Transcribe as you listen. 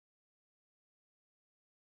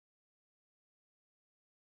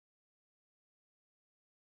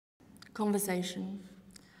Conversation.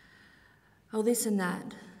 Oh, this and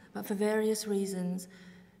that, but for various reasons,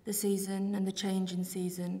 the season and the change in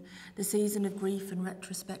season, the season of grief and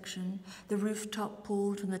retrospection, the rooftop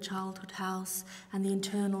pulled from the childhood house, and the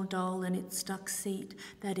internal doll in its stuck seat,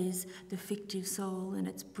 that is, the fictive soul in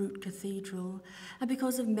its brute cathedral, and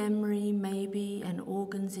because of memory, maybe, and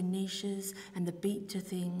organs in niches, and the beat to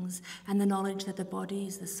things, and the knowledge that the body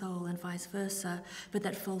is the soul and vice versa, but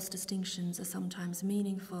that false distinctions are sometimes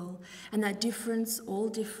meaningful, and that difference, all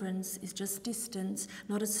difference, is just distance,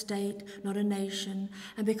 not a state, not a nation,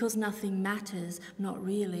 and because nothing matters, not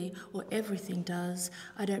really, or everything does,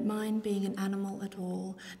 I don't mind being an animal at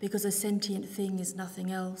all, because a sentient thing is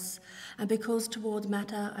nothing else. And because toward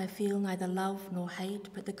matter I feel neither love nor hate,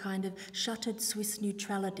 but the kind of shuttered Swiss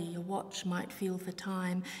neutrality a watch might feel for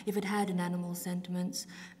time if it had an animal's sentiments,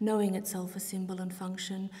 knowing itself a symbol and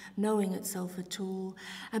function, knowing itself a tool.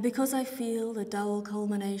 And because I feel the dull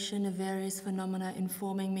culmination of various phenomena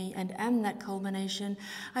informing me and am that culmination,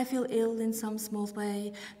 I feel ill in some small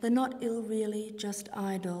way, though not ill really, just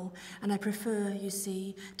idle, and I prefer, you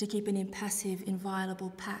see, to keep an impassive,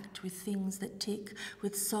 inviolable pact with things that tick,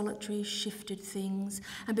 with solitary, shifted things,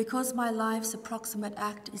 and because my life's approximate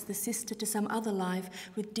act is the sister to some other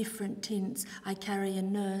life with different tints, I carry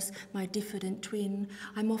and nurse my diffident twin,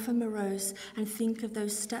 I'm often morose and think of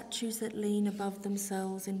those statues that lean above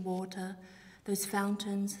themselves in water, those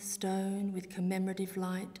fountains, stone, with commemorative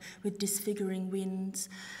light, with disfiguring winds.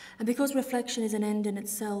 And because reflection is an end in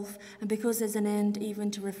itself, and because there's an end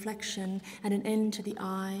even to reflection, and an end to the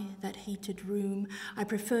eye, that heated room, I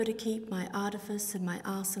prefer to keep my artifice and my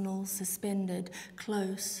arsenal suspended,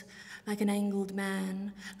 close, like an angled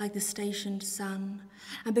man, like the stationed sun.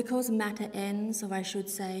 And because matter ends, or I should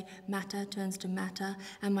say, matter turns to matter,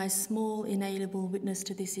 and my small, inalienable witness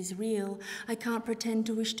to this is real, I can't pretend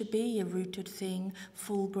to wish to be a rooted thing,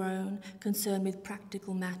 full-grown, concerned with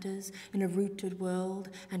practical matters, in a rooted world,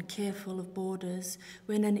 and careful of borders,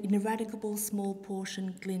 when an ineradicable small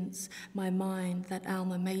portion glints my mind, that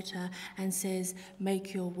alma mater, and says,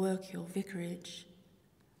 make your work your vicarage.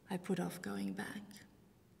 I put off going back.